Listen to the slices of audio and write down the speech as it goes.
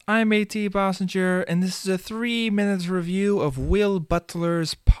I'm A.T. Bossinger, and this is a 3-minute review of Will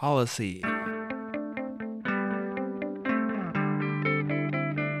Butler's Policy.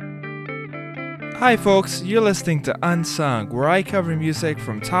 Hi folks, you're listening to Unsung, where I cover music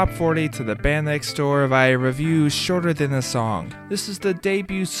from top 40 to the band next door via reviews shorter than a song. This is the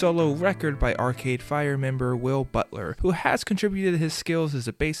debut solo record by Arcade Fire member Will Butler, who has contributed his skills as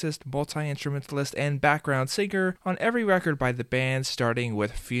a bassist, multi-instrumentalist, and background singer on every record by the band, starting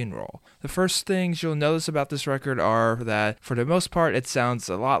with Funeral. The first things you'll notice about this record are that, for the most part, it sounds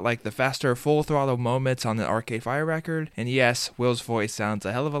a lot like the faster full throttle moments on an Arcade Fire record, and yes, Will's voice sounds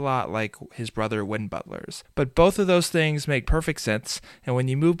a hell of a lot like his brother Win Butler's. But both of those things make perfect sense, and when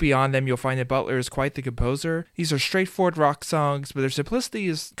you move beyond them, you'll find that Butler is quite the composer. These are straightforward rock songs, but their simplicity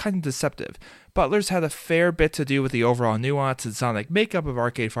is kind of deceptive. Butler's had a fair bit to do with the overall nuance and sonic makeup of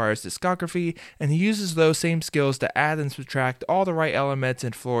Arcade Fire's discography, and he uses those same skills to add and subtract all the right elements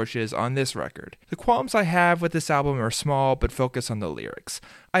and flourishes on this record. The qualms I have with this album are small, but focus on the lyrics.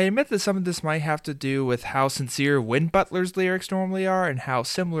 I admit that some of this might have to do with how sincere Win Butler's lyrics normally are and how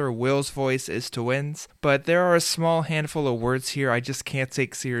similar Will's voice is to Win's, but there are a small handful of words here I just can't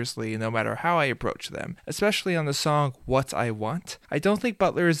take seriously no matter how I approach them, especially on the song What I Want. I don't think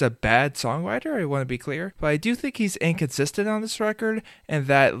Butler is a bad songwriter, I want to be clear, but I do think he's inconsistent on this record, and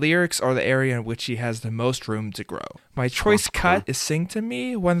that lyrics are the area in which he has the most room to grow. My choice cut is Sing to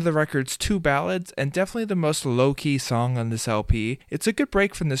Me, one of the record's two ballads, and definitely the most low-key song on this LP. It's a good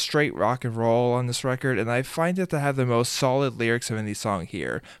break from the straight rock and roll on this record, and I find it to have the most solid lyrics of any song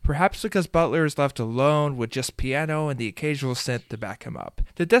here, perhaps because Butler is left alone with just piano and the occasional synth to back him up.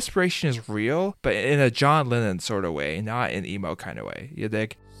 The desperation is real, but in a John Lennon sort of way, not an emo kind of way. You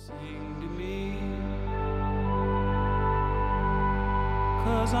dig? Sing to me,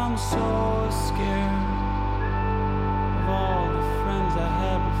 'cause I'm so scared of all the friends I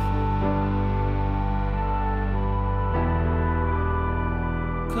had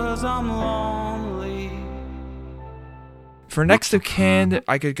before, 'cause I'm lonely. For next of kin,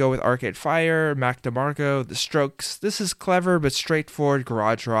 I could go with Arcade Fire, Mac DeMarco, The Strokes. This is clever but straightforward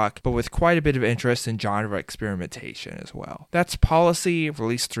garage rock, but with quite a bit of interest in genre experimentation as well. That's Policy,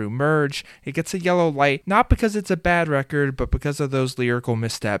 released through Merge. It gets a yellow light, not because it's a bad record, but because of those lyrical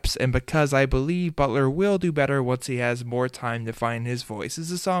missteps, and because I believe Butler will do better once he has more time to find his voice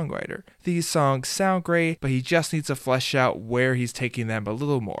as a songwriter. These songs sound great, but he just needs to flesh out where he's taking them a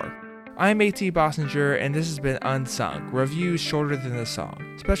little more. I'm A.T. Bossinger, and this has been Unsung, reviews shorter than a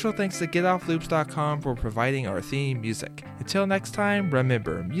song. Special thanks to GetOffLoops.com for providing our theme music. Until next time,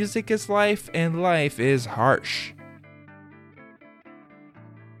 remember, music is life, and life is harsh.